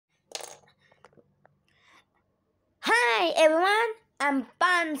Hey everyone, I'm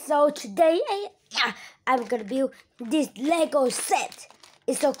Pan. So today I'm gonna build this Lego set.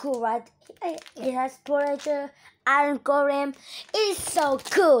 It's so cool, right? It has Predator, Iron Golem. It's so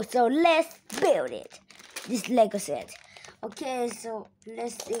cool. So let's build it. This Lego set. Okay, so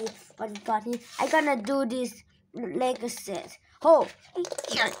let's see what we got here. I'm gonna do this Lego set. Oh,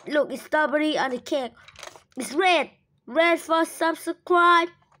 look, it's strawberry on the cake. It's red. Red for subscribe.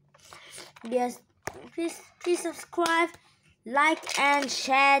 Yes, please subscribe, like, and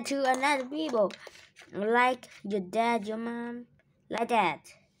share to another people. Like your dad, your mom, like that.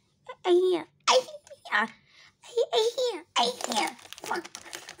 I hear.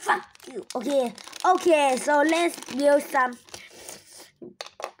 Fuck you. Okay. So let's build some.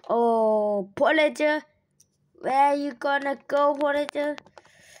 Oh, Predator. Where you gonna go, Predator?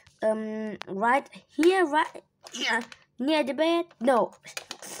 Right here, right here, near the bed. No.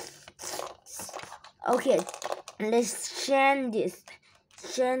 Okay, let's change this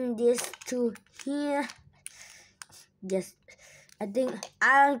to here. Yes, I think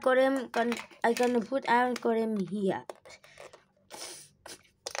I'm gonna put Iron Golem here,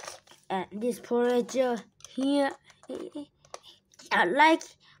 and this Predator here. Like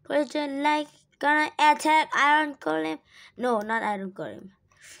Predator, like gonna attack Iron Golem. No, not Iron Golem.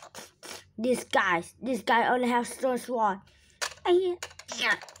 This guy only has stone sword.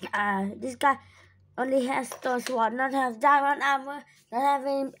 This guy only has stone sword, not have diamond armor, not have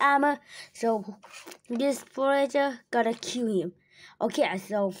any armor. So this Predator gotta kill him. Okay,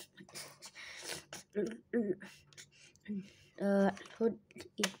 so put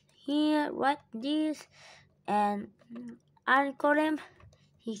it here, right this, and Iron Golem.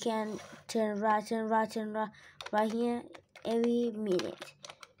 He can turn right here every minute.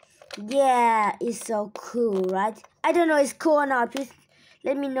 Yeah, it's so cool, right? I don't know if it's cool or not. Please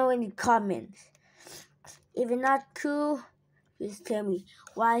let me know in the comments. If it's not cool, please tell me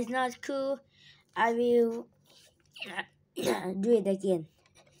why it's not cool. I will do it again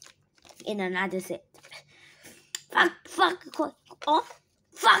in another set. Fuck. Oh,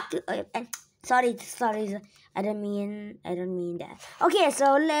 fuck. Sorry. I don't mean that. Okay,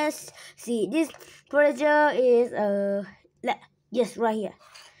 so let's see. This Predator is yes, right here.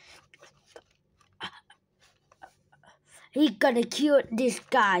 He gonna kill this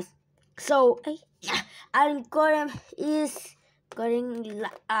guy. So Iron Golem is going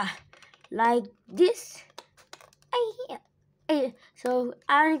like this. So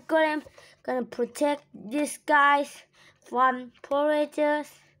Iron Golem gonna protect these guys from Predators,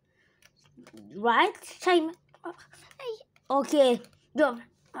 right? Okay, go.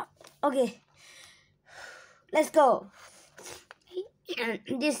 Okay, let's go.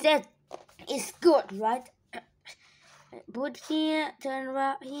 This set is good, right? Put here, turn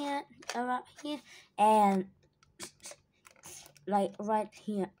around here, and like right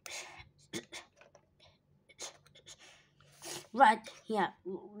here. Right here,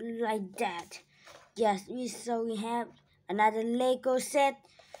 like that. Yes, we have another Lego set.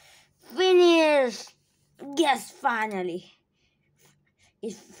 Finished. Yes, finally.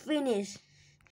 It's finished.